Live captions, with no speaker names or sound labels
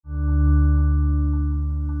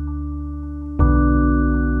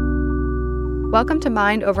Welcome to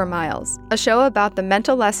Mind Over Miles, a show about the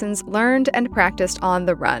mental lessons learned and practiced on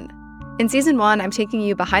the run. In Season 1, I'm taking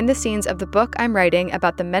you behind the scenes of the book I'm writing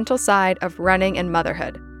about the mental side of running and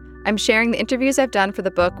motherhood. I'm sharing the interviews I've done for the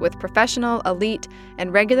book with professional, elite,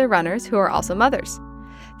 and regular runners who are also mothers.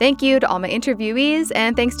 Thank you to all my interviewees,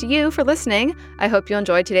 and thanks to you for listening. I hope you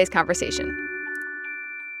enjoyed today's conversation.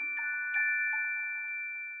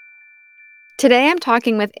 Today I'm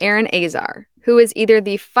talking with Erin Azar, who is either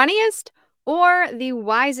the funniest or the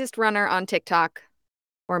wisest runner on TikTok,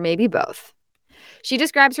 or maybe both. She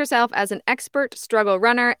describes herself as an expert struggle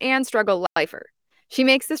runner and struggle lifer. She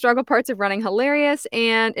makes the struggle parts of running hilarious,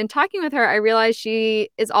 and in talking with her, I realized she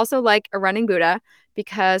is also like a running Buddha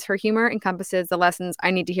because her humor encompasses the lessons I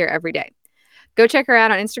need to hear every day. Go check her out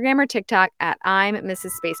on Instagram or TikTok at I'm Mrs.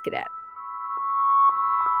 Space Cadet.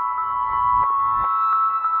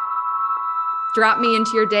 Drop me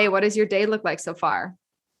into your day. What does your day look like so far?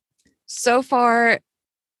 So far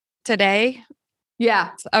today? Yeah.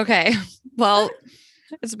 Okay. Well,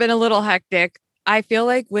 it's been a little hectic. I feel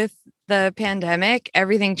like with the pandemic,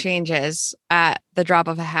 everything changes at the drop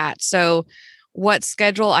of a hat. So what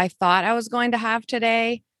schedule I thought I was going to have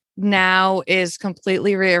today now is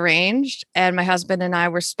completely rearranged. And my husband and I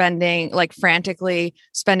were frantically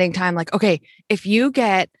spending time okay, if you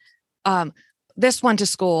get this one to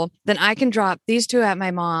school, then I can drop these two at my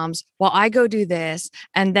mom's while I go do this.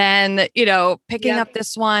 And then, picking up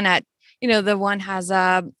this one at, the one has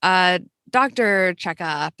a doctor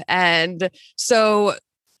checkup. And so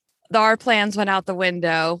our plans went out the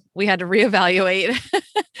window. We had to reevaluate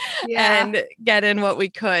and get in what we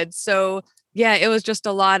could. So yeah, it was just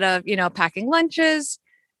a lot of, packing lunches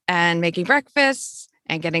and making breakfasts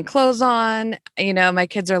and getting clothes on. My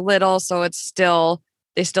kids are little, so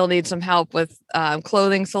they still need some help with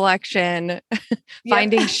clothing selection,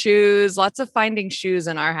 finding shoes, lots of finding shoes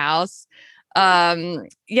in our house. And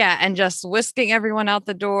just whisking everyone out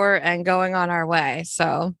the door and going on our way. So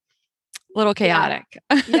a little chaotic.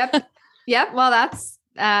 Yep. Well, that's,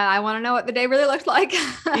 I want to know what the day really looked like.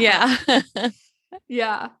 Yeah.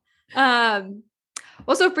 Yeah.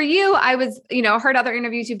 Well, so for you, I was, heard other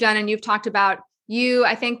interviews you've done and you've talked about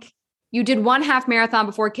I think you did one half marathon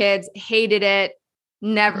before kids, hated it.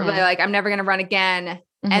 Never I'm never going to run again.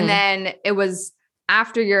 Mm-hmm. And then it was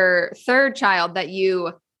after your third child that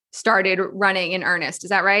you started running in earnest. Is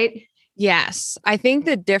that right? Yes. I think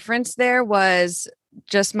the difference there was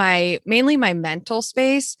just mainly my mental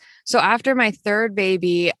space. So after my third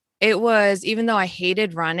baby, it was, even though I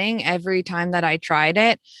hated running every time that I tried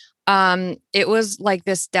it was like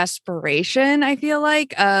this desperation, I feel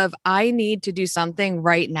like, of I need to do something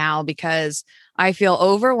right now because I feel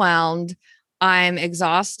overwhelmed. I'm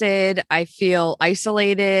exhausted. I feel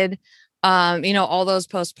isolated. All those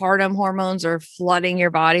postpartum hormones are flooding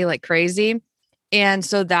your body like crazy. And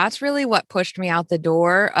so that's really what pushed me out the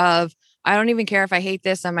door of, I don't even care if I hate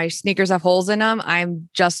this and my sneakers have holes in them. I'm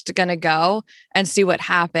just going to go and see what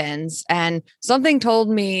happens. And something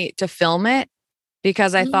told me to film it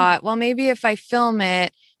because I thought, well, maybe if I film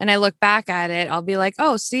it and I look back at it, I'll be like,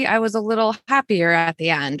 oh, see, I was a little happier at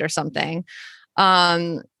the end or something.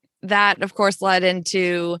 That, of course, led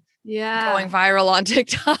into going viral on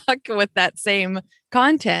TikTok with that same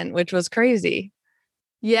content, which was crazy.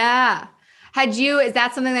 Yeah. Is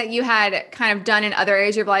that something that you had kind of done in other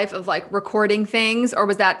areas of your life of recording things, or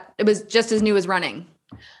it was just as new as running?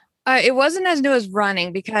 It wasn't as new as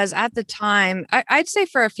running because at the time, I'd say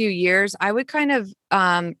for a few years, I would kind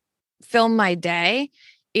of film my day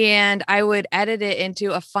and I would edit it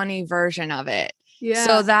into a funny version of it. Yeah.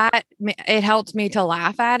 So that it helped me to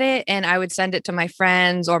laugh at it. And I would send it to my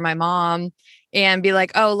friends or my mom and be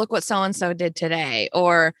like, oh, look what so-and-so did today.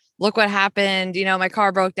 Or look what happened. My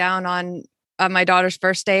car broke down on my daughter's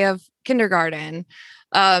first day of kindergarten.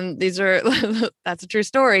 That's a true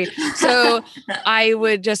story. So I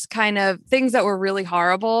would just kind of things that were really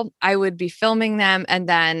horrible. I would be filming them. And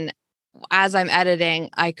then as I'm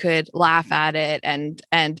editing, I could laugh at it and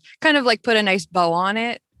kind of put a nice bow on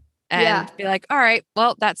it. And be like, all right,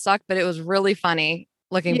 well, that sucked, but it was really funny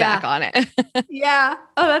looking back on it. Yeah.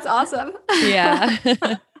 Oh, that's awesome. Yeah.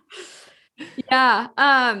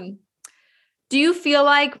 Yeah. Do you feel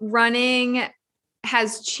like running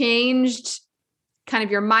has changed kind of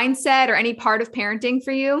your mindset or any part of parenting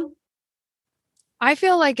for you? I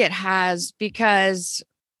feel like it has because,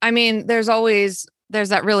 there's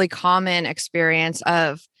that really common experience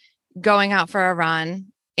of going out for a run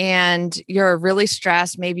and you're really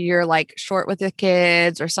stressed. Maybe you're short with the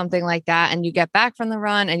kids or something like that. And you get back from the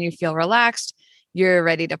run and you feel relaxed. You're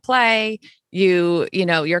ready to play.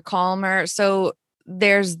 You're calmer. So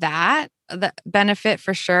there's that benefit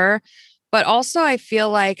for sure. But also, I feel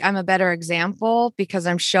like I'm a better example because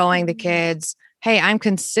I'm showing the Mhm. kids, hey, I'm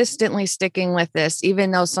consistently sticking with this,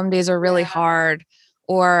 even though some days are really Yeah. hard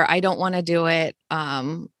or I don't want to do it.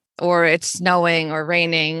 Or it's snowing or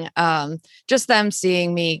raining. Just them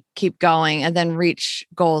seeing me keep going and then reach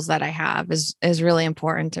goals that I have is really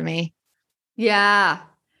important to me. Yeah.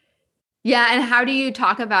 Yeah. And how do you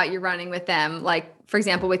talk about your running with them? Like, for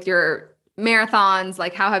example, with your marathons,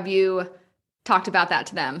 like how have you talked about that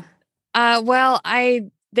to them? Well,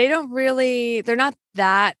 they don't really, they're not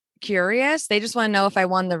that curious. They just want to know if I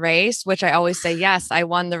won the race, which I always say, yes, I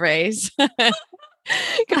won the race. Because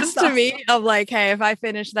That's to awesome. me, I'm like, hey, if I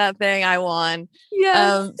finish that thing, I won.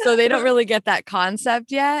 Yes. So they don't really get that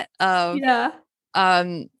concept yet of Yeah.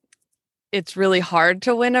 um it's really hard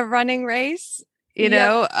to win a running race, you Yep.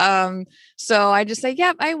 know? So I just say,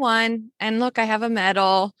 yep, I won. And look, I have a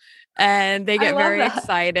medal. And they I get love very that.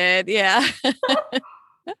 excited. Yeah.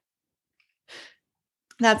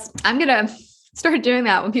 I'm gonna start doing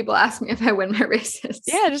that when people ask me if I win my races.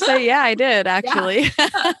 Yeah, just say, yeah, I did Yeah. actually.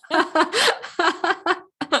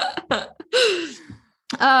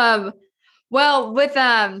 um, well, with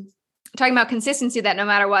talking about consistency, that no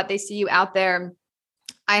matter what, they see you out there.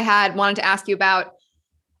 I had wanted to ask you about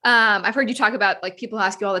I've heard you talk about like people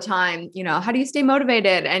ask you all the time, how do you stay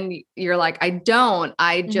motivated? And you're like, I don't.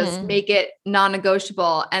 I just Mhm. make it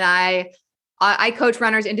non-negotiable. And I coach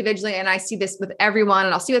runners individually, and I see this with everyone,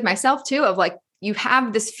 and I'll see with myself too, of like you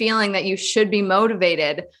have this feeling that you should be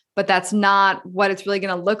motivated, but that's not what it's really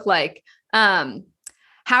going to look like. Um,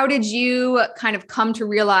 how did you kind of come to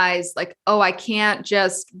realize like, oh, I can't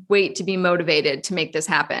just wait to be motivated to make this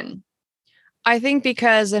happen? I think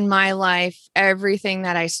because in my life, everything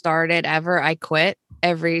that I started ever, I quit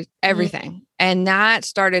Mm. everything. And that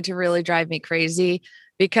started to really drive me crazy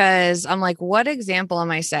because I'm like, what example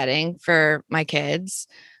am I setting for my kids?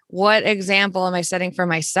 What example am I setting for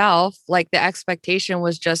myself? Like the expectation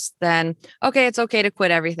was just then, okay, it's okay to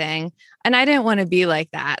quit everything. And I didn't want to be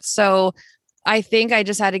like that. So I think I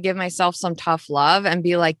just had to give myself some tough love and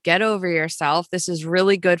be like, get over yourself. This is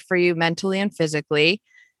really good for you mentally and physically.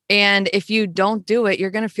 And if you don't do it,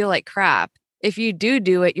 you're going to feel like crap. If you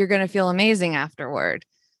do it, you're going to feel amazing afterward.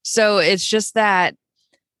 So it's just that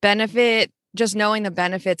benefit, just knowing the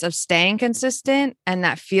benefits of staying consistent and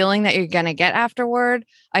that feeling that you're going to get afterward.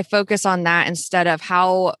 I focus on that instead of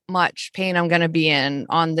how much pain I'm going to be in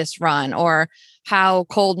on this run or how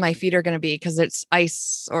cold my feet are going to be because it's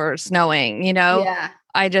ice or snowing, you know? Yeah.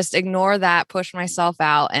 I just ignore that, push myself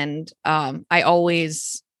out. And I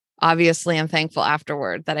always obviously am thankful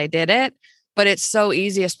afterward that I did it. But it's so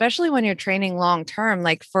easy, especially when you're training long term.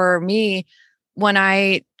 Like for me, when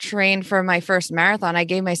I trained for my first marathon, I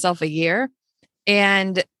gave myself a year.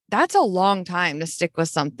 And that's a long time to stick with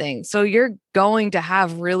something. So you're going to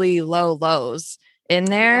have really low lows in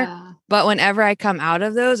there. Yeah. But whenever I come out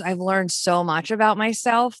of those, I've learned so much about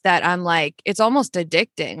myself that I'm like, it's almost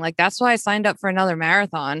addicting. Like that's why I signed up for another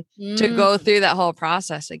marathon to go Mm. through that whole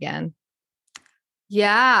process again.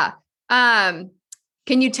 Yeah. Um,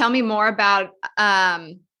 can you tell me more about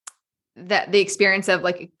the experience of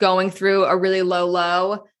like going through a really low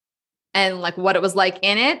low and like what it was like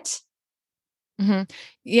in it? Mhm.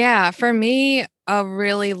 Yeah, for me, a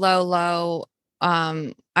really low low,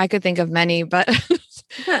 I could think of many, but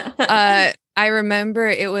I remember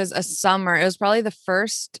it was a summer. It was probably the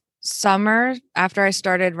first summer after I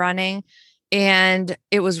started running, and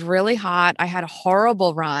it was really hot. I had a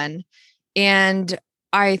horrible run, and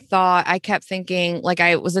I kept thinking, like,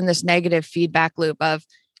 I was in this negative feedback loop of,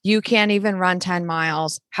 you can't even run 10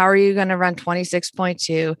 miles. How are you going to run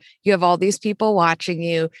 26.2? You have all these people watching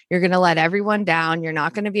you. You're going to let everyone down. You're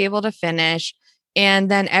not going to be able to finish. And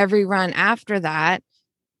then every run after that,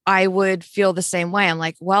 I would feel the same way. I'm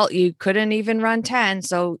like, well, you couldn't even run 10.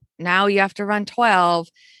 So now you have to run 12.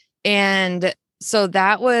 And so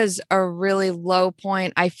that was a really low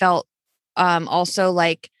point. I felt also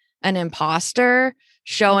like an imposter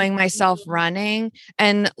showing myself Mhm. running.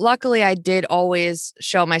 And luckily, I did always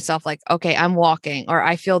show myself like, okay, I'm walking or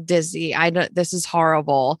I feel dizzy. I don't, this is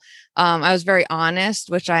horrible. I was very honest,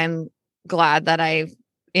 which I'm glad that I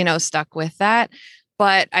stuck with that.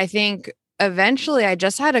 But I think eventually I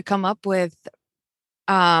just had to come up with,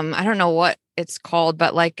 I don't know what it's called,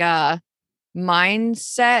 but like a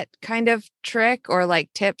mindset kind of trick or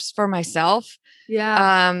like tips for myself.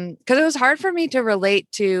 Yeah. Because it was hard for me to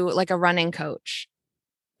relate to like a running coach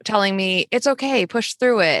telling me it's okay, push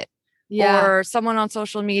through it, Yeah. or someone on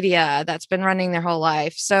social media that's been running their whole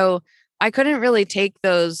life. So I couldn't really take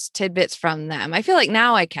those tidbits from them. I feel like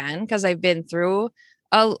now I can because I've been through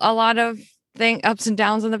a lot of ups and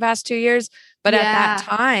downs in the past 2 years. But at that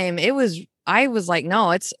Yeah. time, I was like,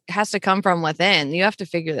 no, it has to come from within. You have to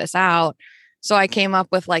figure this out. So I came up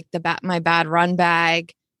with like my bad run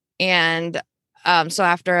bag. And so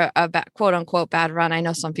after quote unquote bad run, I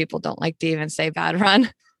know some people don't like to even say bad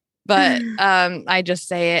run, but I just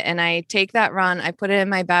say it and I take that run, I put it in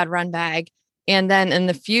my bad run bag. And then in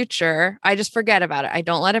the future, I just forget about it. I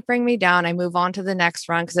don't let it bring me down. I move on to the next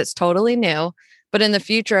run because it's totally new. But in the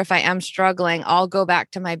future, if I am struggling, I'll go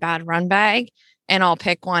back to my bad run bag and I'll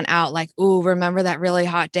pick one out like, ooh, remember that really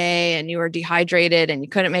hot day and you were dehydrated and you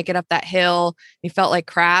couldn't make it up that hill. You felt like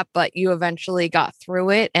crap, but you eventually got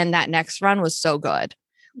through it. And that next run was so good.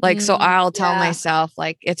 Like, so I'll tell Yeah. myself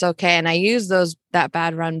like, it's okay. And I use that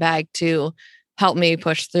bad run bag to help me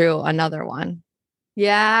push through another one.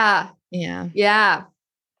 Yeah. Yeah. Yeah.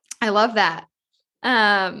 I love that.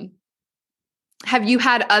 Have you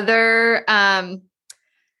had other kind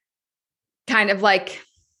of like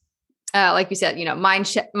you said,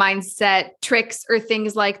 mindset tricks or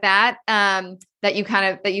things like that that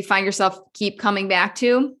you find yourself keep coming back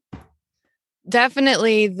to?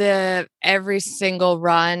 Definitely every single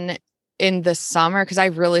run in the summer, because I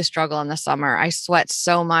really struggle in the summer. I sweat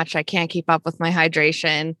so much. I can't keep up with my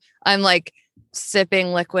hydration. I'm like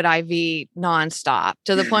sipping liquid IV nonstop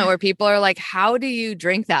to the point where people are like, how do you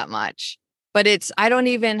drink that much? But I don't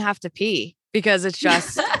even have to pee because it's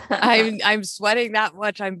just, I'm sweating that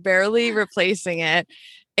much. I'm barely replacing it.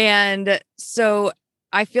 And so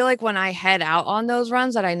I feel like when I head out on those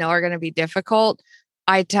runs that I know are going to be difficult,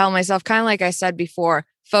 I tell myself, kind of like I said before,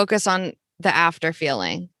 focus on the after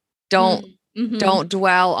feeling. Don't Mm-hmm. don't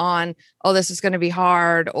dwell on, oh, this is going to be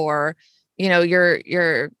hard, or you're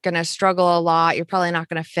going to struggle a lot. You're probably not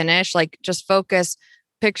going to finish. Like, just focus,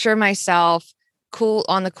 picture myself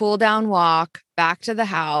on the cool down walk back to the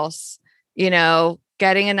house,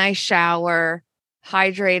 getting a nice shower,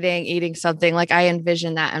 hydrating, eating something. Like, I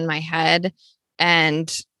envision that in my head.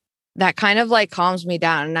 And that kind of like calms me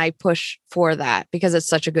down and I push for that because it's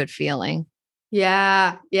such a good feeling.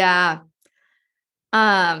 Yeah. Yeah.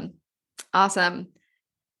 Um, awesome.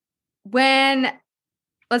 When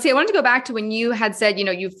let's see, I wanted to go back to when you had said,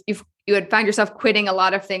 you had found yourself quitting a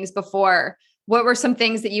lot of things before. What were some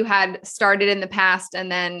things that you had started in the past and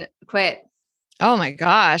then quit? Oh my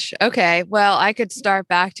gosh. Okay. Well, I could start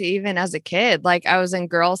back to even as a kid. Like, I was in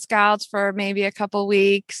Girl Scouts for maybe a couple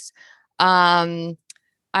weeks. Um,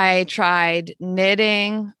 I tried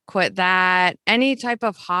knitting, quit that. Any type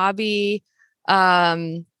of hobby,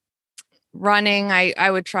 um, running, I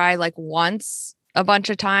would try like once a bunch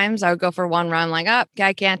of times. I would go for one run, like, oh,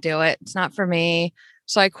 I can't do it. It's not for me.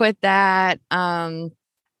 So I quit that.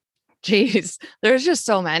 Geez, there's just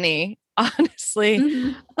so many, honestly.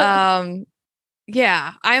 Mhm. Um,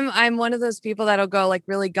 yeah, I'm one of those people that'll go like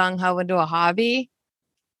really gung ho into a hobby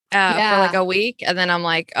for like Yeah. a week, and then I'm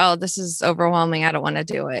like, oh, this is overwhelming. I don't want to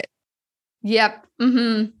do it. Yep.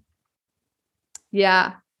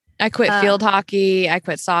 Yeah. I quit Uh, field hockey. I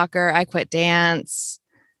quit soccer. I quit dance.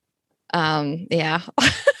 Yeah.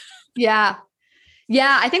 yeah.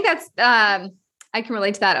 Yeah. I think that's, I can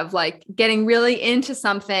relate to that of like getting really into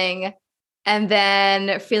something and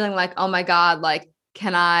then feeling like, oh my God, like,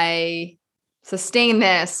 can I sustain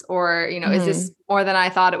this? Or, is this Mhm. more than I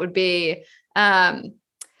thought it would be? Um,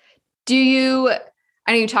 I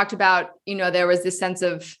know you talked about, there was this sense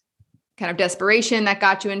of kind of desperation that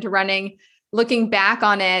got you into running. Looking back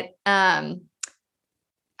on it, are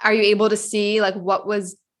you able to see like what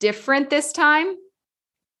was different this time?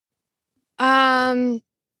 Um,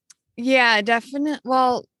 yeah, definitely.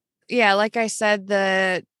 Well, yeah, like I said,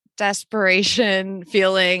 the desperation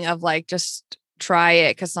feeling of like just try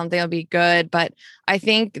it because something will be good. But I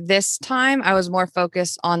think this time I was more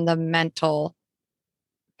focused on the mental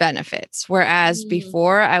benefits, whereas Mm.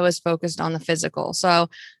 before I was focused on the physical. So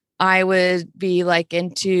I would be like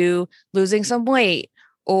into losing some weight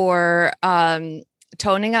or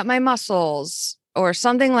toning up my muscles or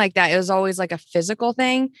something like that. It was always like a physical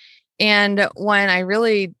thing. And when I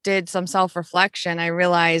really did some self reflection, I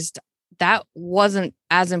realized that wasn't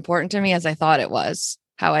as important to me as I thought it was.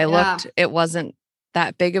 How I Yeah. looked, it wasn't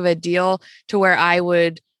that big of a deal to where I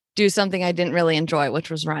would do something I didn't really enjoy, which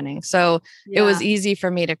was running. So it was Yeah. easy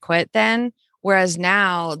for me to quit then. Whereas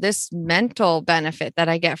now, this mental benefit that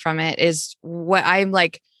I get from it is what I'm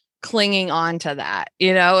like clinging on to that,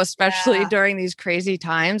 especially Yeah. during these crazy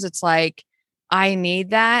times. It's like, I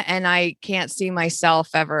need that and I can't see myself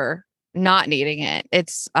ever not needing it.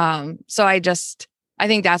 So I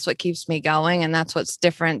think that's what keeps me going. And that's what's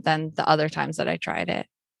different than the other times that I tried it.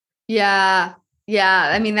 Yeah.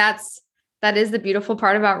 Yeah. I mean, that is the beautiful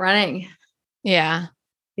part about running. Yeah.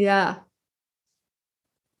 Yeah.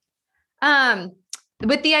 Um,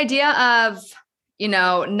 with the idea of,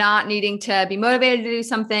 not needing to be motivated to do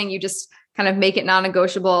something, you just kind of make it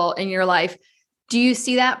non-negotiable in your life. Do you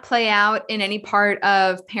see that play out in any part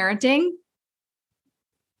of parenting?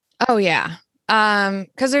 Oh yeah.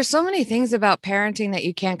 Because there's so many things about parenting that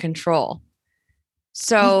you can't control.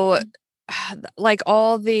 So like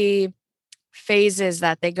all the phases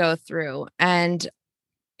that they go through. And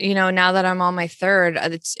now that I'm on my third,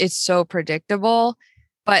 it's so predictable,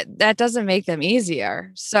 but that doesn't make them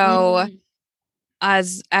easier. So Mhm.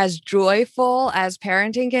 as joyful as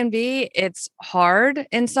parenting can be, it's hard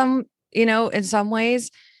in some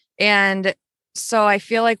ways. And so I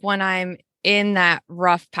feel like when I'm in that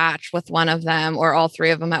rough patch with one of them or all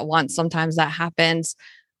three of them at once, sometimes that happens.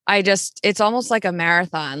 It's almost like a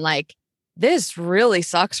marathon. Like, this really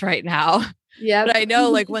sucks right now. But Yep. I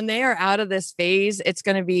know, like, when they are out of this phase, it's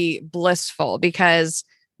going to be blissful because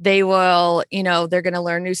they will, they're going to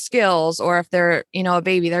learn new skills. Or if they're, a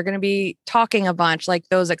baby, they're going to be talking a bunch, like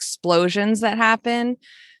those explosions that happen.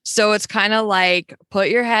 So it's kind of like put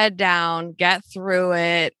your head down, get through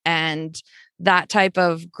it. And that type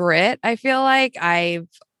of grit, I feel like I've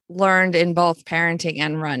learned in both parenting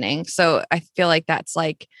and running. So I feel like that's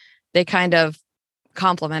like they kind of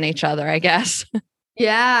complement each other, I guess.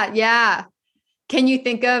 Yeah. Yeah. Can you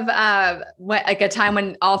think of what, like, a time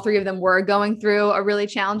when all three of them were going through a really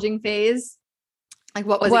challenging phase? Like,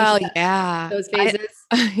 what was each Well, of yeah. those phases?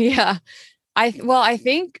 Yeah. I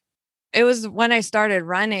think it was when I started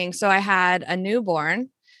running. So I had a newborn.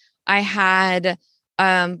 I had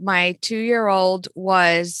my 2-year old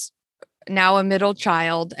was now a middle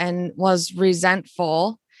child and was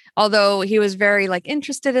resentful. Although he was very like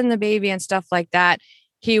interested in the baby and stuff like that,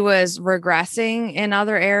 he was regressing in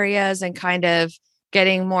other areas and kind of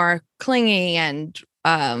getting more clingy and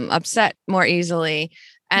upset more easily.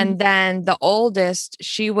 Mhm. And then the oldest,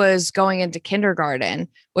 she was going into kindergarten,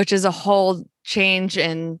 which is a whole change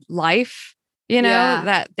in life, Yeah.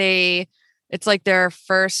 that it's like their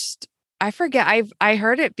first, I forget, I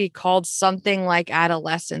heard it be called something like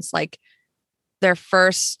adolescence, like their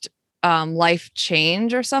first life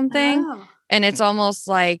change or something. Oh. And it's almost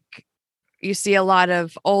like you see a lot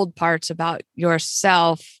of old parts about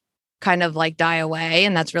yourself kind of like die away.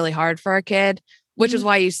 And that's really hard for a kid, which is Mhm.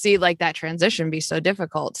 why you see like that transition be so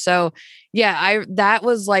difficult. So yeah, that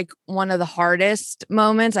was like one of the hardest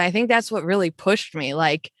moments. I think that's what really pushed me.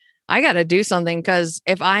 Like, I got to do something because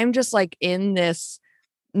if I'm just like in this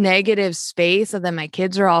negative space and then my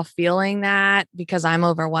kids are all feeling that because I'm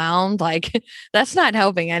overwhelmed, like that's not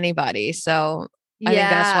helping anybody. So I think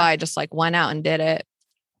that's Yeah. why I just like went out and did it.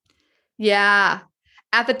 Yeah.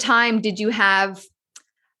 At the time, did you have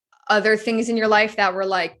other things in your life that were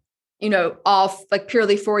like, all like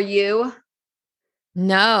purely for you?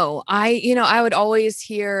 No, I would always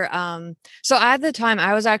hear, so at the time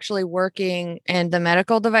I was actually working in the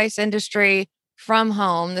medical device industry from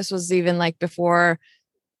home. This was even like before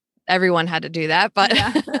everyone had to do that, but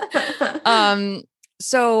Yeah. um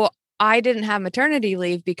so I didn't have maternity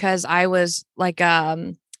leave because I was like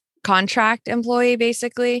contract employee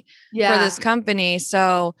basically for Yeah. this company.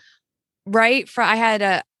 So right for I had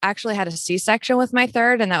a actually had a C-section with my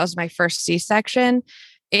third, and that was my first C-section.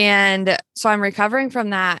 And so I'm recovering from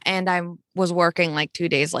that, and I was working like 2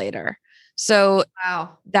 days later. So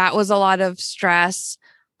Wow. that was a lot of stress.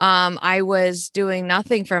 I was doing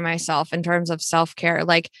nothing for myself in terms of self-care.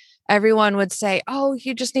 Like, everyone would say, "Oh,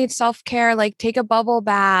 you just need self-care, like take a bubble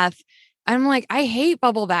bath." I'm like, I hate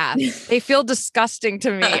bubble baths. They feel disgusting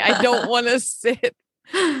to me. I don't want to sit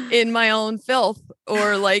in my own filth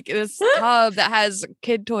or like this tub that has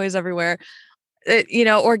kid toys everywhere.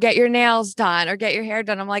 Or get your nails done or get your hair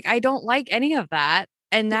done. I'm like, I don't like any of that.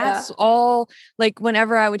 And Yeah. that's all, like,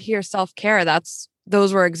 whenever I would hear self-care,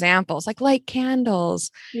 those were examples, like light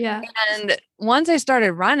candles. Yeah. And once I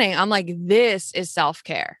started running, I'm like, this is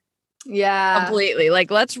self-care Yeah. completely.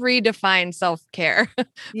 Like, let's redefine self-care for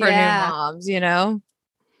new Yeah. moms.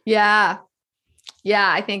 Yeah.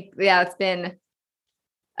 Yeah. I think, yeah, it's been,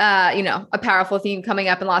 a powerful theme coming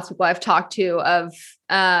up in lots of people I've talked to of,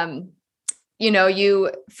 for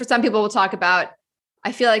some people will talk about,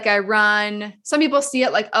 I feel like I run. Some people see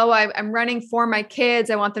it like, oh, I'm running for my kids.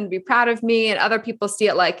 I want them to be proud of me. And other people see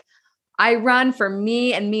it like, I run for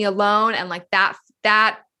me and me alone. And like that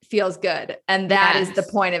feels good. And that is the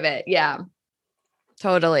Yes. point of it. Yeah.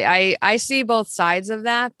 Totally. I see both sides of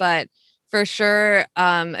that, but for sure,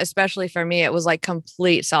 especially for me, it was like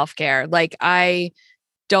complete self-care. Like, I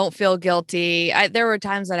don't feel guilty. There were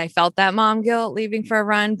times that I felt that mom guilt leaving for a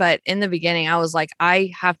run, but in the beginning I was like,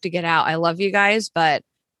 I have to get out. I love you guys, but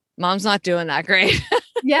mom's not doing that great.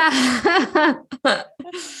 Yeah.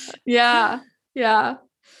 Yeah. Yeah.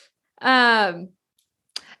 Um,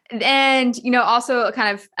 and also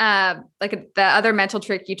kind of like the other mental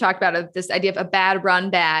trick you talked about of this idea of a bad run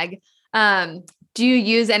bag. Um, do you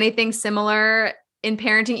use anything similar in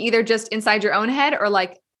parenting, either just inside your own head or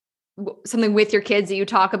like something with your kids that you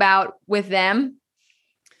talk about with them?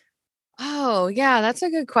 Oh, yeah, that's a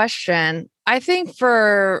good question. I think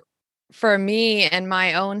for me and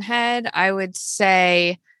my own head, I would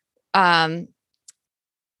say um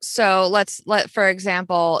so let for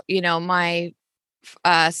example, my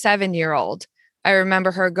 7-year-old, I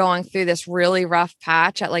remember her going through this really rough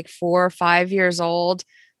patch at like 4 or 5 years old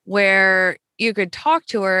where you could talk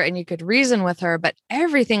to her and you could reason with her, but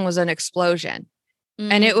everything was an explosion.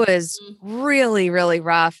 And it Mm. was really, really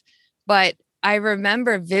rough. But I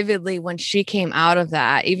remember vividly when she came out of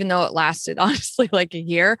that, even though it lasted honestly like a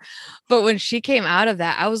year. But when she came out of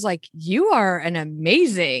that, I was like, you are an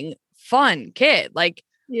amazing, fun kid. Like,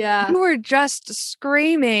 Yeah. you were just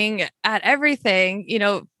screaming at everything,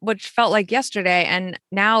 which felt like yesterday. And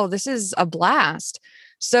now this is a blast.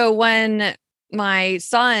 So when my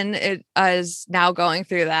son is now going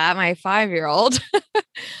through that, my 5-year-old,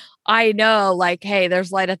 I know like, hey,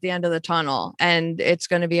 there's light at the end of the tunnel and it's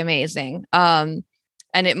going to be amazing. And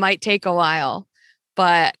it might take a while,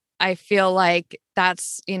 but I feel like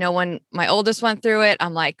that's, when my oldest went through it,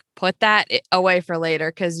 I'm like, put that away for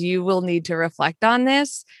later because you will need to reflect on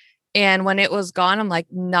this. And when it was gone, I'm like,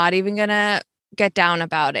 not even going to get down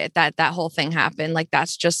about it, that whole thing happened. Like,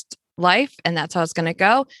 that's just life and that's how it's going to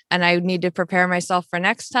go. And I need to prepare myself for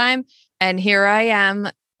next time. And here I am,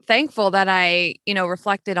 thankful that I,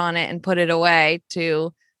 reflected on it and put it away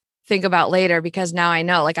to think about later because now I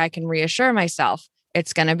know, like, I can reassure myself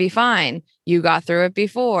it's going to be fine. You got through it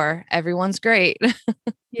before. Everyone's great.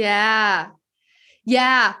 Yeah.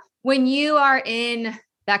 Yeah. When you are in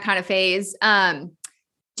that kind of phase,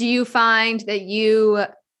 do you find that you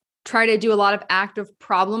try to do a lot of active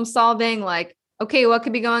problem solving? Like, okay, what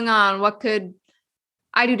could be going on? What could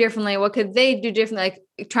I do differently? What could they do differently?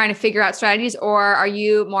 Like trying to figure out strategies, or are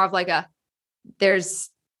you more of like there's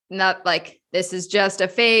not like, this is just a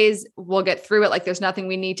phase. We'll get through it. Like there's nothing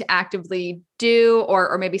we need to actively do,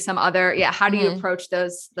 or maybe some other, yeah. How do you Mhm. approach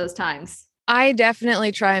those times? I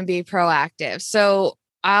definitely try and be proactive. So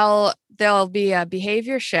there'll be a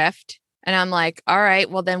behavior shift and I'm like, all right,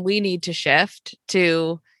 well then we need to shift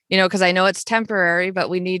to, because I know it's temporary, but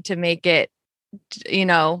we need to make it,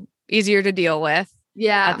 easier to deal with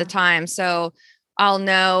at the Yeah. time. So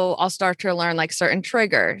I'll start to learn like certain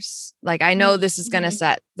triggers. Like I know this is going to Mm-hmm.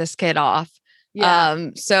 set this kid off. Yeah.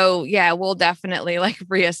 So yeah, we'll definitely like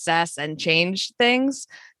reassess and change things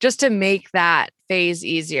just to make that phase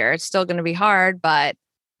easier. It's still going to be hard, but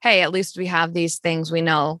hey, at least we have these things we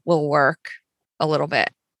know will work a little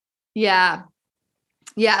bit. Yeah.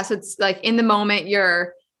 Yeah. So it's like in the moment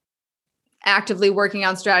you're actively working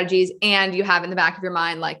on strategies and you have in the back of your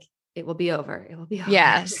mind, like, it will be over. It will be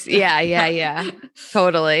Yes. over. Yeah. Yeah. Yeah.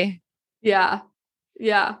 Totally. Yeah.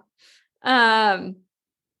 Yeah. Um,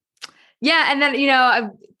 yeah. And then,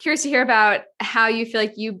 I'm curious to hear about how you feel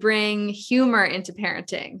like you bring humor into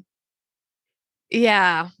parenting.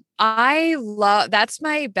 Yeah. That's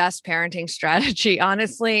my best parenting strategy,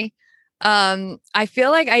 honestly. I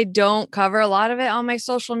feel like I don't cover a lot of it on my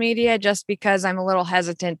social media just because I'm a little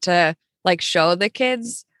hesitant to like show the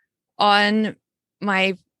kids on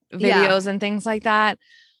my Yeah. videos and things like that.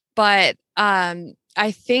 But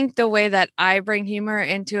I think the way that I bring humor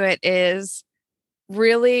into it is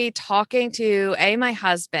really talking to my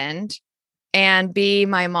husband and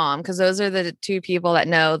my mom, because those are the two people that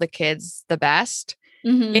know the kids the best.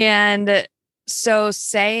 Mm-hmm. And so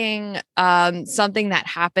saying something that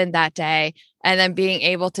happened that day and then being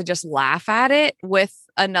able to just laugh at it with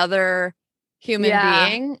another human Yeah.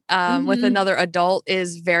 being, with Mm-hmm. another adult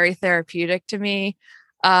is very therapeutic to me.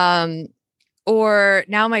 Um, or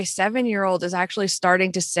now my 7-year-old is actually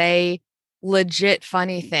starting to say legit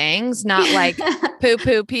funny things, not like poo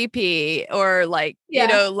poo pee pee or like,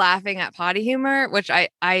 Yeah. laughing at potty humor, which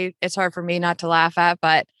it's hard for me not to laugh at,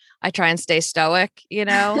 but I try and stay stoic,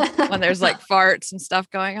 when there's like farts and stuff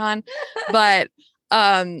going on. But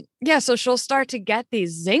yeah, so she'll start to get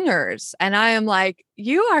these zingers and I am like,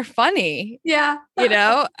 you are funny, Yeah.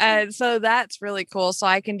 and so that's really cool. So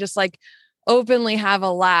I can just like openly have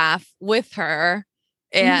a laugh with her.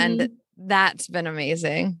 And Mm-hmm. that's been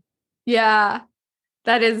amazing. Yeah.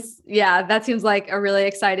 Yeah, that seems like a really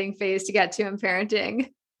exciting phase to get to in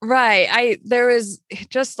parenting. Right. There was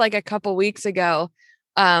just like a couple weeks ago,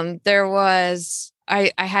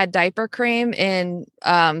 I had diaper cream in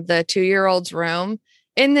the 2-year-old's room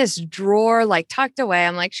in this drawer, like tucked away.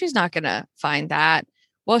 I'm like, she's not gonna find that.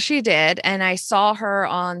 Well, she did. And I saw her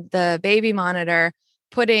on the baby monitor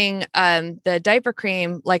putting the diaper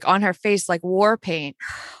cream like on her face, like war paint.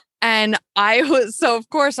 And I was, so of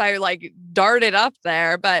course I like darted up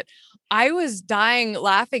there, but I was dying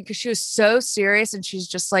laughing because she was so serious and she's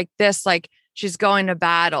just like this, like she's going to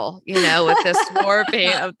battle, with this war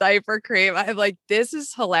paint of diaper cream. I'm like, this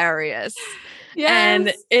is hilarious. And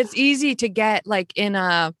Yes. it's easy to get like in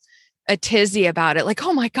a tizzy about it. Like,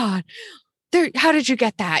 oh my God, how did you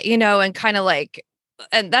get that? And kind of like,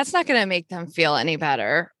 and that's not going to make them feel any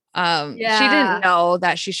better. She didn't Yeah. know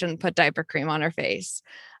that she shouldn't put diaper cream on her face.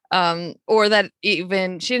 Or that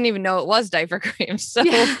even she didn't even know it was diaper cream. So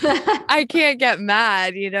Yeah. I can't get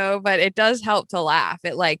mad, but it does help to laugh.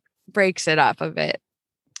 It like breaks it up a bit.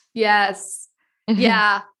 Yes.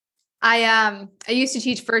 Yeah. I used to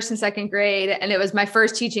teach first and second grade, and it was my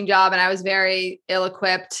first teaching job, and I was very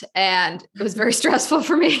ill-equipped, and it was very stressful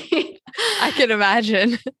for me. I can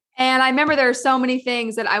imagine. And I remember there are so many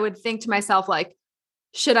things that I would think to myself, like,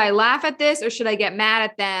 should I laugh at this or should I get mad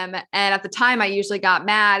at them? And at the time I usually got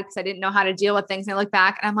mad because I didn't know how to deal with things. And I look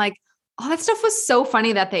back and I'm like, oh, that stuff was so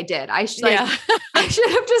funny that they did. I should Yeah. I should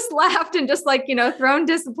have just laughed and just like, thrown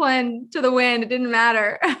discipline to the wind. It didn't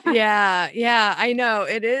matter. Yeah. Yeah. I know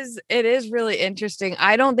it is really interesting.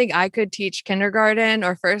 I don't think I could teach kindergarten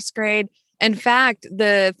or first grade. In fact,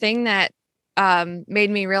 the thing that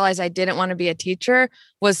made me realize I didn't want to be a teacher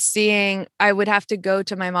was seeing I would have to go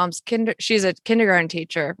to my mom's she's a kindergarten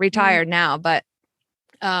teacher, retired now, but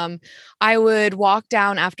I would walk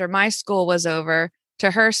down after my school was over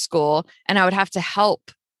to her school and I would have to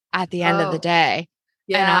help at the end of the day.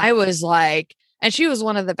 And Yeah. I was like, and she was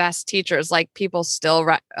one of the best teachers, like people still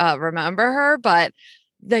remember her, but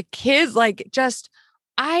the kids like just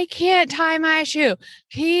I can't tie my shoe.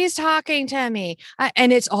 He's talking to me.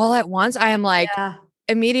 And it's all at once. I am like, Yeah.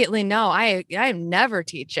 immediately, no, I'm never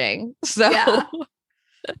teaching. So Yeah.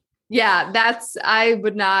 Yeah,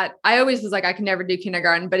 I always was like, I can never do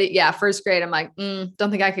kindergarten, but first grade, I'm like, don't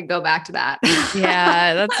think I could go back to that.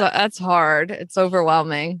 yeah, that's hard. It's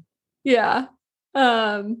overwhelming. Yeah.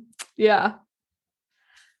 Yeah.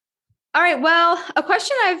 All right. Well, a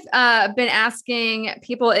question I've been asking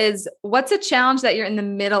people is, what's a challenge that you're in the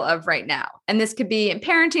middle of right now? And this could be in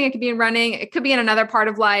parenting, it could be in running, it could be in another part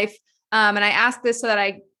of life. And I ask this so that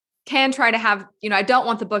I can try to have, I don't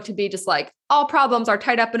want the book to be just like all problems are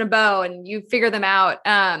tied up in a bow and you figure them out.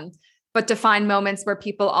 But to find moments where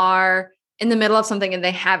people are in the middle of something and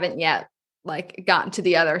they haven't yet like gotten to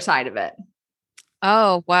the other side of it.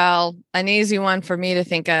 Oh, well, an easy one for me to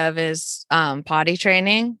think of is potty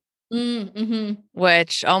training. Mm-hmm.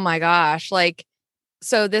 Which, oh my gosh, like,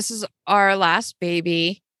 so this is our last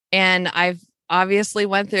baby and I've obviously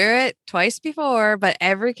went through it twice before, but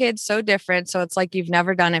every kid's so different. So it's like, you've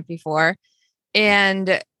never done it before.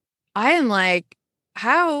 And I am like,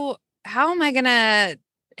 how am I going to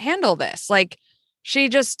handle this? Like, she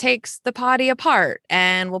just takes the potty apart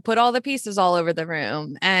and we'll put all the pieces all over the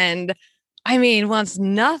room. And I mean, wants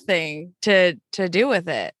nothing to do with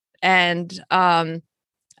it. And,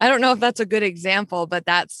 I don't know if that's a good example, but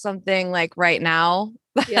that's something like right now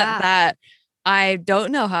that I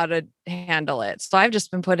don't know how to handle it. So I've just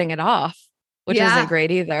been putting it off, which isn't great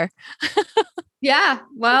either. Yeah.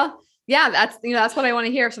 Well, yeah, that's what I want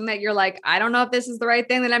to hear. Something that you're like, I don't know if this is the right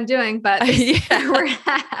thing that I'm doing, but this is where we're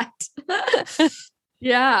at.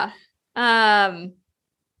 Yeah. And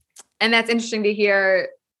that's interesting to hear.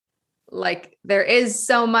 Like there is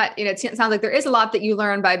so much, it sounds like there is a lot that you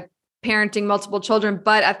learn by parenting multiple children,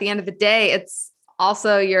 but at the end of the day, it's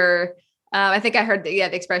also I think I heard the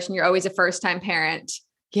expression, you're always a first time parent.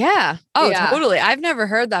 Yeah. Oh, totally. I've never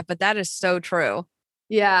heard that, but that is so true.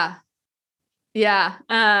 Yeah. Yeah.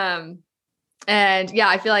 And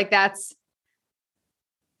I feel like that's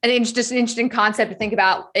just an interesting concept to think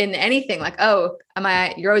about in anything like, oh,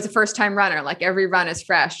 you're always a first time runner. Like every run is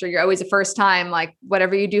fresh, or you're always a first time, like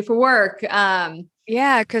whatever you do for work.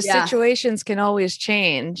 Yeah. Cause situations can always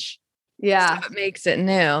change. Yeah. So it makes it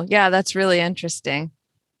new. Yeah. That's really interesting.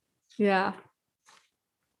 Yeah.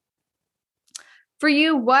 For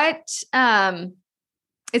you, what,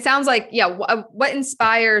 it sounds like, what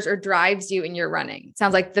inspires or drives you in your running? It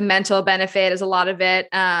sounds like the mental benefit is a lot of it.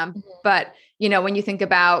 But when you think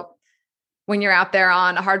about when you're out there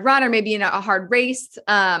on a hard run or maybe in a hard race,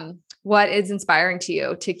 what is inspiring to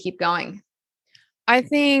you to keep going? I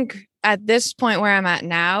think at this point where I'm at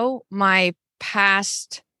now, my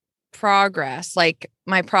past progress, like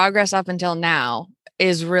my progress up until now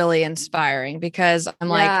is really inspiring because I'm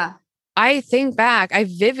like, I think back, I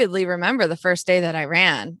vividly remember the first day that I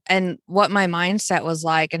ran and what my mindset was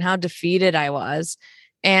like and how defeated I was.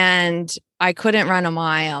 and I couldn't run a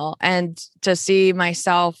mile. And to see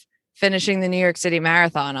myself finishing the New York City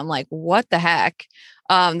Marathon, I'm like, what the heck?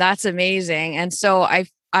 That's amazing. And so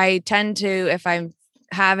I tend to, if I'm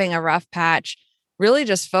having a rough patch, really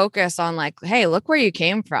just focus on like, hey, look where you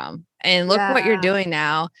came from and look what you're Yeah. doing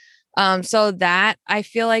now. So that I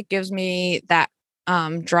feel like gives me that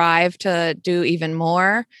drive to do even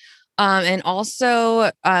more. And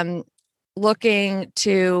also looking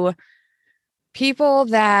to people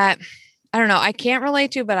that I don't know, I can't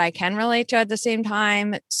relate to, but I can relate to at the same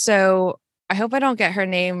time. So I hope I don't get her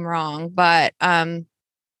name wrong, but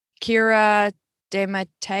Kira De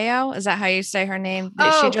Matteo, is that how you say her name? She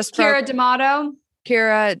Oh, just broke Kira D'Amato.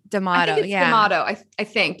 Kira I think D'Amato. it's Yeah. D'Amato. I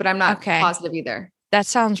think, but I'm not Okay. positive either. That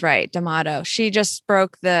sounds right. D'Amato. She just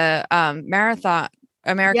broke the marathon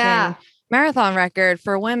American Yeah. marathon record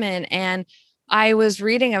for women. And I was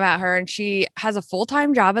reading about her and she has a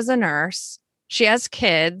full-time job as a nurse. She has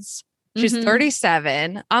kids. She's Hmm.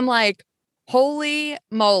 37. I'm like, holy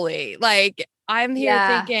moly. Like I'm here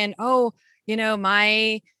Yeah. thinking, oh,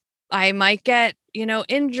 my I might get,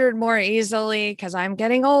 injured more easily because I'm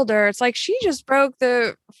getting older. It's like she just broke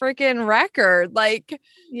the freaking record. Like, and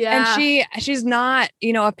Yeah. she's not,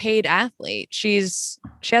 a paid athlete. She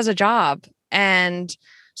has a job. And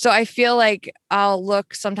so I feel like I'll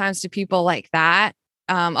look sometimes to people like that,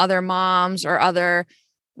 other moms or other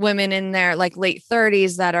women in their like late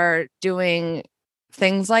 30s that are doing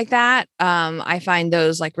things like that. I find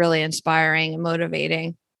those like really inspiring and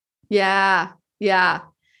motivating. Yeah. Yeah.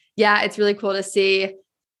 Yeah. It's really cool to see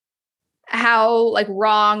how like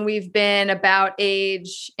wrong we've been about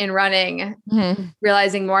age in running, Mhm.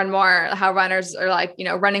 realizing more and more how runners are like,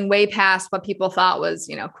 running way past what people thought was,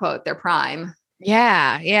 quote, their prime.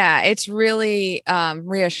 Yeah, yeah. It's really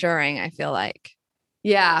reassuring, I feel like.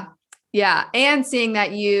 Yeah. Yeah. And seeing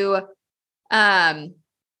that you um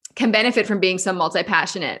can benefit from being so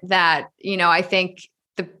multi-passionate that, I think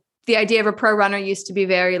the idea of a pro runner used to be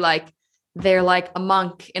very like they're like a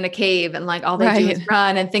monk in a cave and like all they do Right. is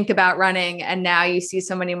run and think about running. And now you see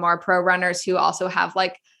so many more pro runners who also have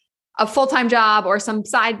like a full-time job or some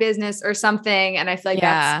side business or something. And I feel like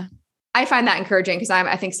Yeah. I find that encouraging because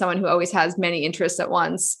I think someone who always has many interests at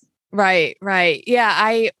once. Right, right. Yeah,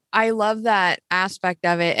 I love that aspect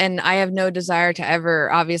of it and I have no desire to ever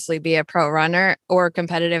obviously be a pro runner or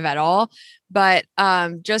competitive at all, but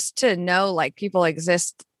just to know like people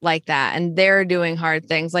exist like that and they're doing hard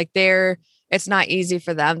things like it's not easy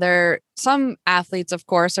for them. Some athletes of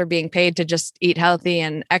course are being paid to just eat healthy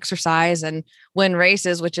and exercise and win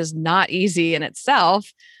races, which is not easy in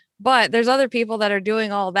itself, but there's other people that are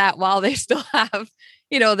doing all that while they still have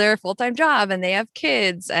their full-time job and they have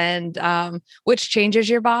kids and which changes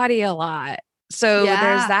your body a lot. So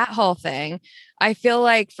there's Yeah. that whole thing. I feel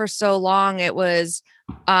like for so long it was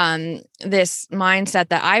this mindset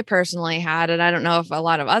that I personally had, and I don't know if a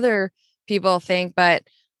lot of other people think, but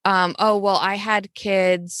oh well, I had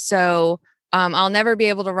kids, so I'll never be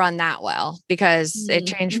able to run that well because it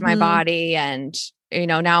changed my Mm-hmm. body and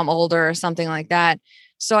now I'm older or something like that.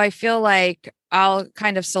 So I feel like I'll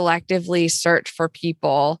kind of selectively search for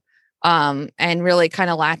people and really kind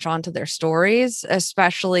of latch onto their stories,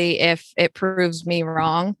 especially if it proves me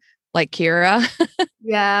wrong, like Kira.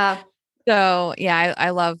 Yeah. So yeah,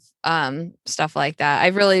 I love stuff like that.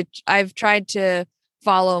 I've tried to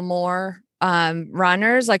follow more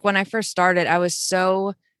runners. Like when I first started, I was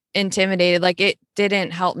so intimidated. Like it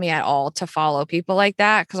didn't help me at all to follow people like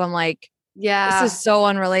that because I'm like, this is Yeah. so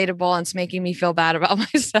unrelatable and it's making me feel bad about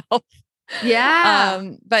myself. Yeah.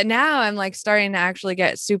 But now I'm like starting to actually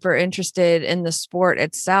get super interested in the sport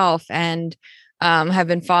itself and have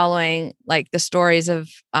been following like the stories of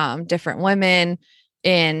different women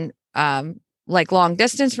in like long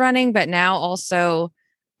distance running, but now also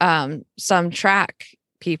some track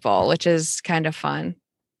people, which is kind of fun.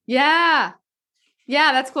 Yeah.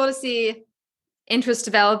 Yeah. That's cool to see interest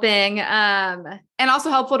developing. And also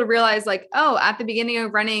helpful to realize like, oh, at the beginning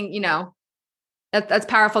of running, that's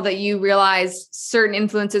powerful that you realize certain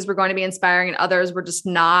influences were going to be inspiring and others were just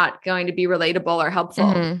not going to be relatable or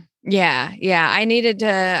helpful. Yeah. Yeah.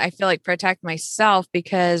 I feel like protect myself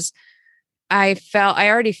because I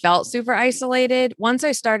already felt super isolated. Once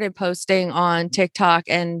I started posting on TikTok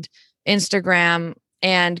and Instagram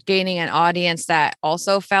and gaining an audience that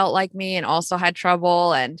also felt like me and also had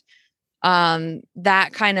trouble and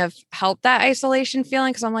that kind of helped that isolation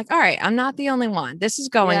feeling because I'm like, all right, I'm not the only one. This is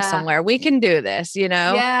going Yeah. somewhere. We can do this.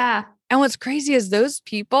 Yeah. And what's crazy is those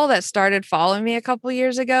people that started following me a couple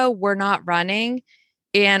years ago were not running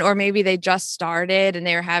or maybe they just started and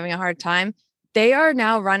they were having a hard time. They are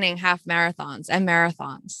now running half marathons and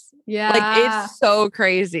marathons. Like Yeah. it's so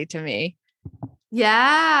crazy to me.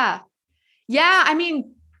 Yeah. Yeah. I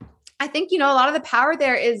mean, I think, a lot of the power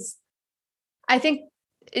there is, I think,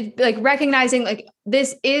 like recognizing like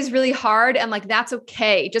this is really hard and like that's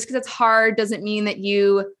okay. Just because it's hard doesn't mean that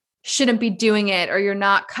you shouldn't be doing it or you're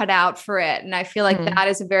not cut out for it. And I feel like Mhm. that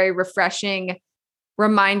is a very refreshing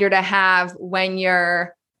reminder to have when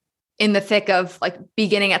you're in the thick of like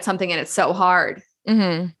beginning at something and it's so hard.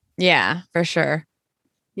 Yeah, for sure.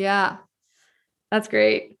 Yeah. That's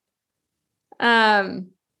great.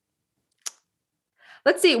 Um,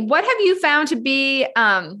 let's see. What have you found to be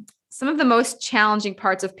some of the most challenging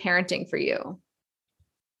parts of parenting for you?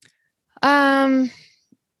 Um,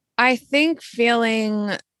 I think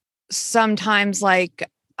feeling sometimes like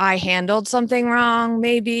I handled something wrong,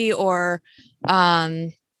 maybe, or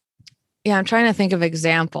um, yeah, I'm trying to think of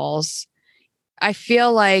examples. I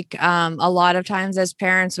feel like a lot of times as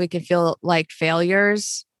parents, we can feel like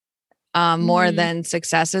failures more Mm-hmm. than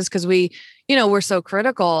successes because we're so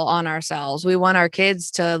critical on ourselves. We want our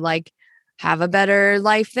kids to like have a better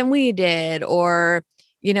life than we did, or,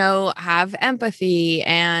 have empathy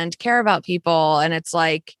and care about people. And it's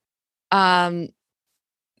like, um,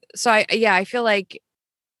 I feel like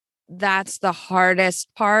that's the hardest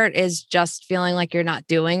part is just feeling like you're not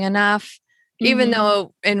doing enough, even Mm-hmm.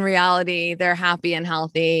 though in reality they're happy and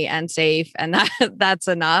healthy and safe and that's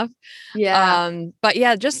enough. Yeah. But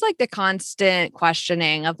yeah, just like the constant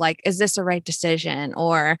questioning of like, is this a right decision?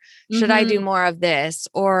 Or should I do Mm-hmm. more of this?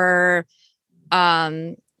 Or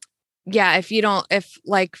um, yeah, if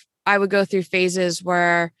like I would go through phases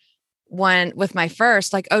where when with my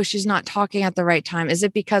first, like, oh, she's not talking at the right time. Is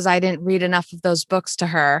it because I didn't read enough of those books to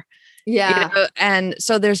her? Yeah. And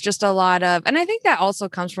so there's just a lot of, and I think that also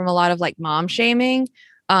comes from a lot of like mom shaming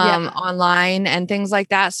Yeah. online and things like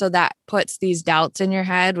that. So that puts these doubts in your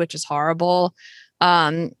head, which is horrible.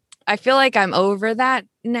 Um, I feel like I'm over that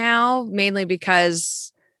now, mainly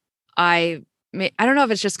because I don't know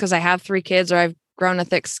if it's just because I have 3 kids or I've grown a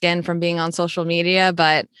thick skin from being on social media,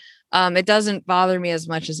 but it doesn't bother me as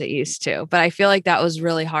much as it used to. But I feel like that was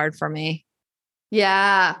really hard for me.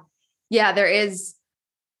 Yeah. Yeah.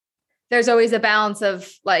 There's always a balance of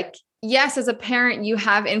like, yes, as a parent, you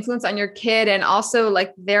have influence on your kid. And also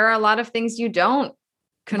like, there are a lot of things you don't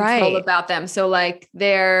control Right. about them. So like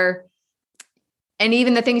and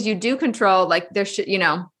even the things you do control, like there should,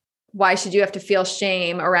 why should you have to feel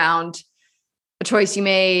shame around a choice you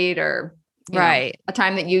made or, Right. a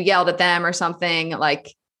time that you yelled at them or something?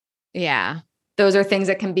 Like Yeah. those are things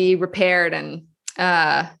that can be repaired. And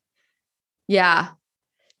yeah.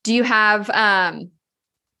 Do you have kind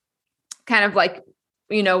of like,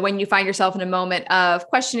 when you find yourself in a moment of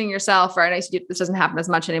questioning yourself, or I know this doesn't happen as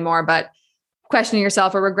much anymore, but questioning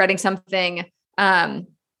yourself or regretting something,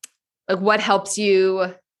 like what helps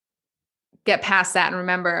you get past that and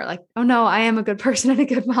remember like, oh no, I am a good person and a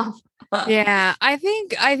good mom. Yeah. I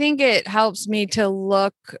think it helps me to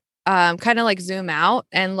look kind of like zoom out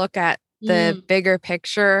and look at the Mm, bigger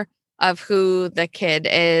picture of who the kid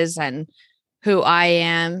is and who I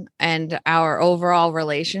am and our overall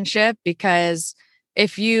relationship. Because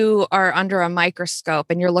if you are under a microscope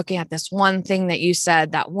and you're looking at this one thing that you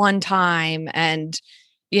said that one time and,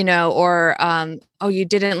 or, oh, you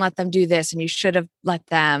didn't let them do this and you should have let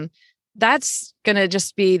them, that's going to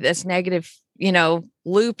just be this negative,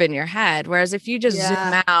 loop in your head. Whereas if you just zoom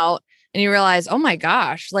yeah. out and you realize, oh my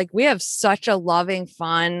gosh, like we have such a loving,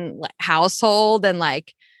 fun household and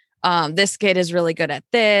like, this kid is really good at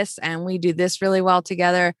this and we do this really well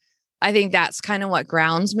together. I think that's kind of what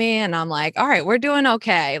grounds me. And I'm like, all right, we're doing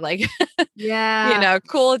okay. Like, Yeah.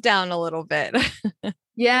 cool it down a little bit.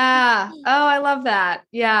 Yeah. Oh, I love that.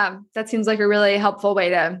 Yeah. That seems like a really helpful way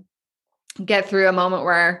to get through a moment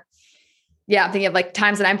where, yeah, I'm thinking of like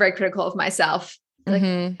times that I'm very critical of myself. Like,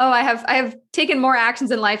 Hmm. oh, I have taken more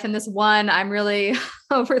actions in life than this one. I'm really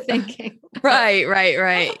overthinking. Right, right,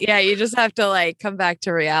 right. Yeah, you just have to like come back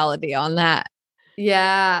to reality on that.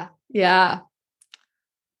 Yeah. Yeah.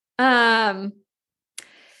 Um,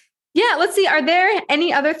 yeah, let's see. Are there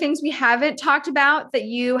any other things we haven't talked about that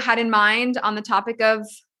you had in mind on the topic of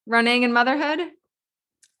running and motherhood?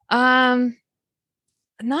 Um,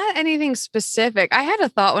 Not anything specific. I had a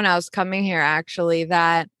thought when I was coming here actually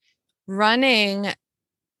that running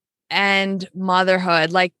and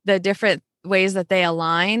motherhood, like the different ways that they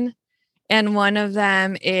align. And one of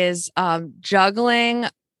them is juggling,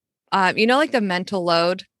 like the mental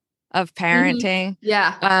load of Mm-hmm. parenting.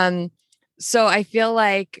 Yeah. Um, so I feel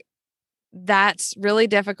like that's really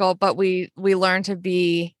difficult, but we learn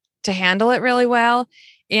to handle it really well.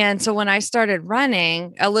 And so when I started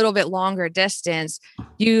running a little bit longer distance,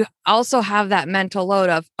 you also have that mental load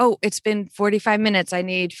of, oh, it's been 45 minutes. I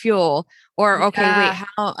need fuel. Or, okay, wait,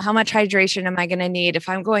 Yeah. how much hydration am I going to need? If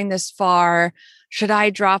I'm going this far, should I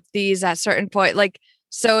drop these at certain point? Like,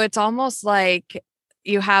 so it's almost like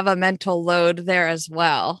you have a mental load there as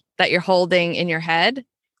well that you're holding in your head and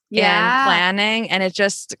Yeah. planning. And it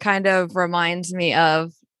just kind of reminds me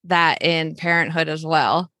of that in parenthood as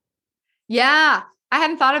well. Yeah. I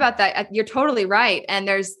hadn't thought about that. You're totally right. And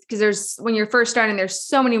because when you're first starting, there's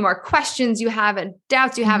so many more questions you have and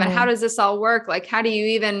doubts you have. And how Mhm. does this all work? Like, how do you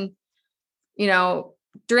even, you know,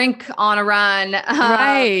 drink on a run?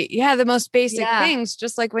 Right. Yeah. The most basic Yeah. things,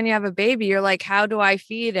 just like when you have a baby, you're like, how do I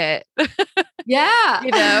feed it? Yeah.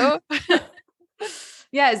 You know?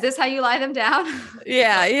 Yeah. Is this how you lie them down?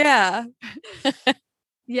 Yeah. Yeah.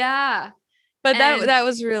 Yeah. But And that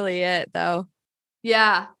was really it though.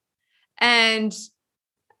 yeah. And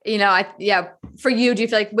yeah, for you, do you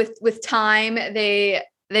feel like with time, they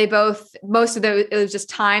both, most of those, it was just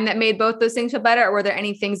time that made both those things feel better? Or were there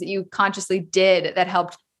any things that you consciously did that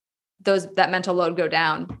helped that mental load go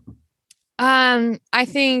down? I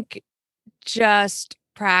think just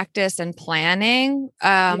practice and planning.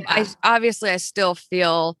 I Yeah. obviously I still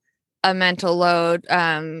feel a mental load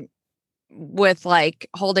with like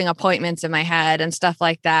holding appointments in my head and stuff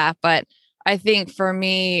like that. But I think for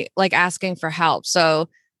me, like asking for help. So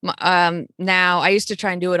now I used to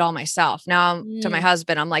try and do it all myself. Now to my Mm.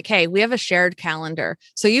 husband, I'm like, hey, we have a shared calendar.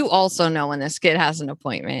 So you also know when this kid has an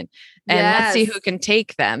appointment and let's see Yes. who can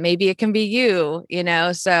take them. Maybe it can be you, you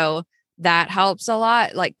know? So that helps a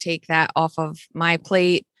lot. Like take that off of my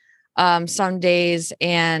plate some days.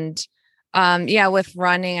 And yeah, with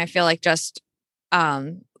running, I feel like just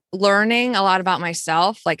um learning a lot about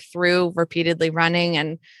myself, like through repeatedly running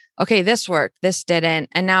and okay, this worked, this didn't.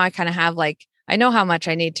 And now I kind of have like, I know how much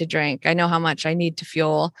I need to drink. I know how much I need to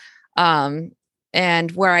fuel, um,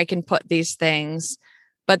 and where I can put these things.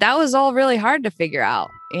 But that was all really hard to figure out,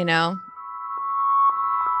 you know?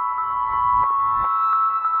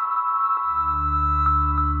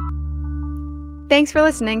 Thanks for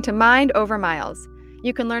listening to Mind Over Miles.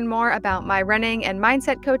 You can learn more about my running and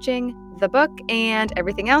mindset coaching, the book, and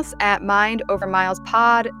everything else at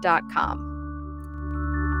mindovermilespod.com.